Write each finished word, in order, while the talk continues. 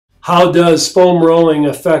How does foam rolling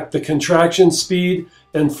affect the contraction speed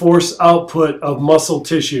and force output of muscle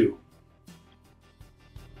tissue?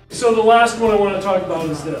 So the last one I want to talk about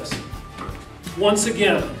is this. Once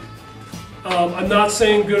again, I'm not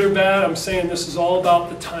saying good or bad, I'm saying this is all about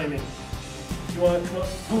the timing. You want to come up?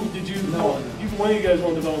 Who did you? No. One of you guys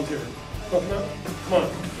want to volunteer? Oh, no? Come on.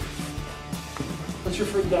 What's your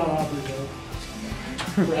first dot operator?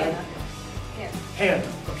 Brad? Hannah.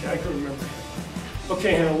 Okay, I couldn't remember.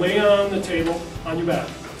 Okay, Hannah, lay on the table on your back.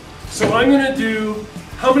 So I'm going to do,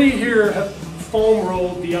 how many here have foam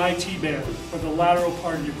rolled the IT band, or the lateral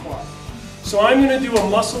part of your quad? So I'm going to do a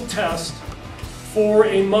muscle test for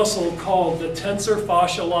a muscle called the tensor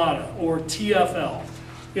fascia lata, or TFL.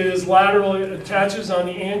 It is lateral, it attaches on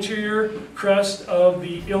the anterior crest of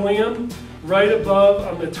the ilium, right above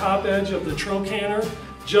on the top edge of the trochanter,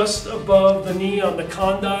 just above the knee on the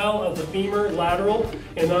condyle of the femur, lateral,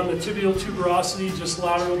 and on the tibial tuberosity, just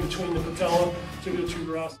lateral between the patella, tibial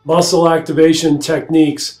tuberosity. Muscle activation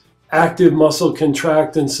techniques, active muscle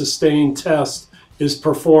contract and sustain test is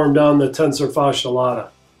performed on the tensor fascia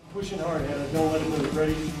lata. Pushing hard, Hannah, don't let it move.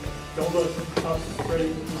 Ready? Don't look up.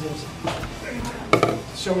 Ready?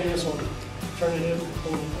 Show me this one. Turn it in,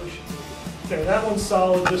 push. Okay, that one's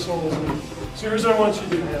solid, this one was weak. So here's what I want you to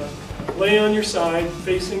do, Hannah. Lay on your side,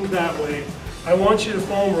 facing that way. I want you to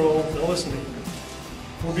foam roll. Now listen to me.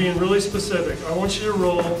 We're being really specific. I want you to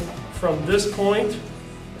roll from this point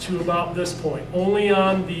to about this point, only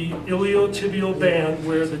on the iliotibial band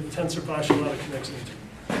where the tensor fascia lata connects into.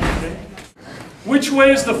 Okay? Which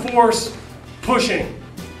way is the force pushing?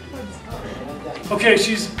 Okay,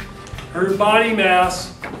 her body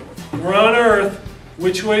mass, we're on Earth.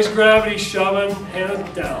 Which way is gravity shoving? Hannah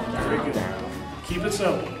down. Very good. Keep it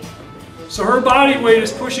simple. So her body weight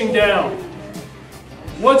is pushing down.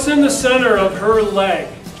 What's in the center of her leg?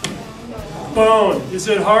 Bone. Is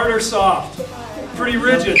it hard or soft? Pretty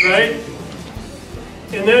rigid, right?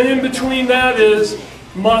 And then in between that is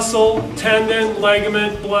muscle, tendon,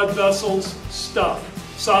 ligament, blood vessels, stuff,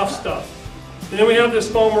 soft stuff. And then we have this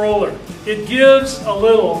foam roller. It gives a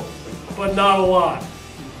little, but not a lot.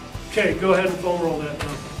 Okay, go ahead and foam roll that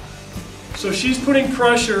now. So she's putting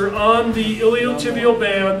pressure on the iliotibial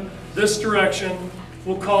band, this direction.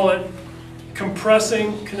 We'll call it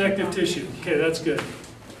compressing connective tissue. Okay, that's good.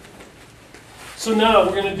 So now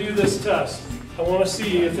we're going to do this test. I want to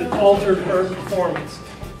see if it altered her performance.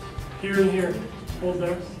 Here and here. Hold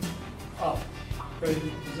there. Up.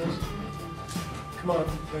 Ready? Is this? Come on.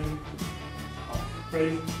 Ready? Up.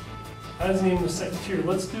 Ready? That isn't even the second. Here,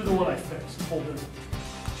 let's do the one I fixed. Hold it.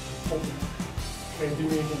 Hold it. Okay, do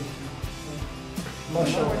me again.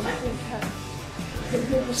 Mush on.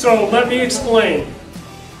 So let me explain.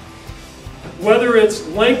 Whether it's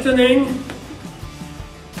lengthening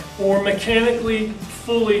or mechanically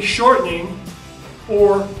fully shortening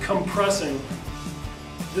or compressing,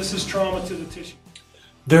 this is trauma to the tissue.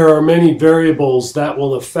 There are many variables that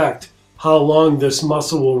will affect how long this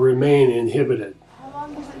muscle will remain inhibited. How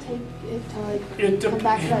long does it take it to come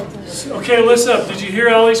back to its own? Okay, listen up. Did you hear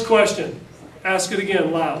Ellie's question? Ask it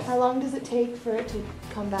again loud. How long does it take for it to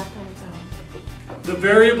come back on its own? The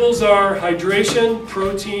variables are hydration,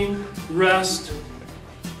 protein, rest,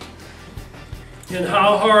 and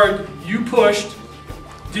how hard you pushed.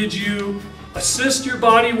 Did you assist your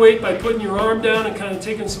body weight by putting your arm down and kind of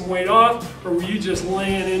taking some weight off, or were you just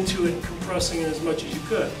laying into it, compressing it as much as you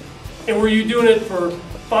could? And were you doing it for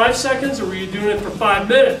 5 seconds, or were you doing it for 5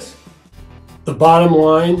 minutes? The bottom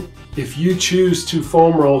line, if you choose to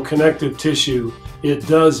foam roll connective tissue, it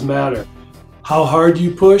does matter. How hard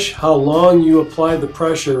you push, how long you apply the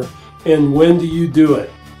pressure, and when do you do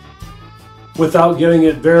it. Without getting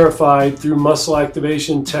it verified through muscle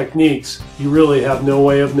activation techniques, you really have no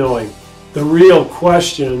way of knowing. The real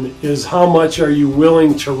question is, how much are you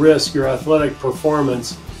willing to risk your athletic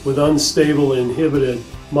performance with unstable inhibited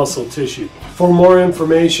muscle tissue? For more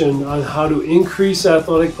information on how to increase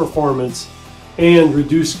athletic performance and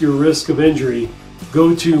reduce your risk of injury,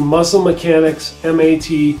 go to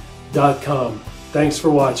musclemechanicsmat.com. Thanks for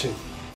watching.